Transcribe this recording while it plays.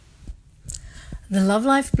The Love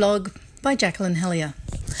Life blog by Jacqueline Hellier.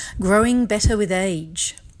 Growing better with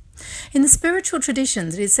age. In the spiritual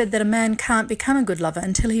traditions, it is said that a man can't become a good lover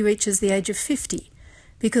until he reaches the age of 50,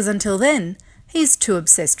 because until then, he is too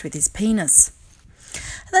obsessed with his penis.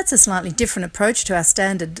 That's a slightly different approach to our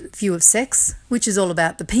standard view of sex, which is all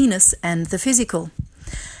about the penis and the physical.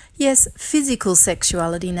 Yes, physical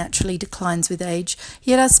sexuality naturally declines with age,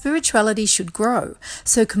 yet our spirituality should grow.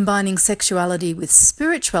 So combining sexuality with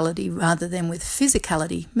spirituality rather than with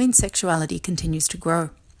physicality means sexuality continues to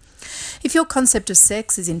grow. If your concept of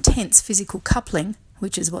sex is intense physical coupling,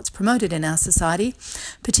 which is what's promoted in our society,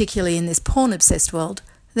 particularly in this porn-obsessed world,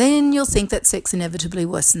 then you'll think that sex inevitably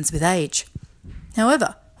worsens with age.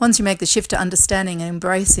 However, once you make the shift to understanding and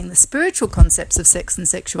embracing the spiritual concepts of sex and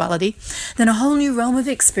sexuality, then a whole new realm of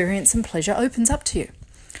experience and pleasure opens up to you.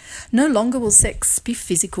 No longer will sex be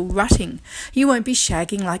physical rutting. You won't be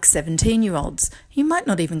shagging like 17-year-olds. You might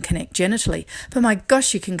not even connect genitally, but my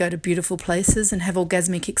gosh, you can go to beautiful places and have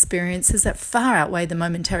orgasmic experiences that far outweigh the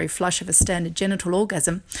momentary flush of a standard genital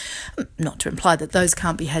orgasm. Not to imply that those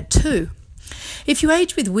can't be had too. If you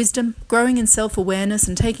age with wisdom, growing in self-awareness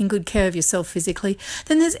and taking good care of yourself physically,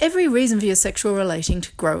 then there's every reason for your sexual relating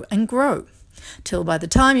to grow and grow. Till by the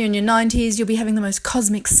time you're in your 90s, you'll be having the most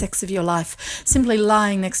cosmic sex of your life. Simply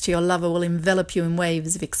lying next to your lover will envelop you in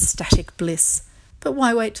waves of ecstatic bliss. But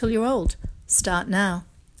why wait till you're old? Start now,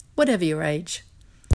 whatever your age.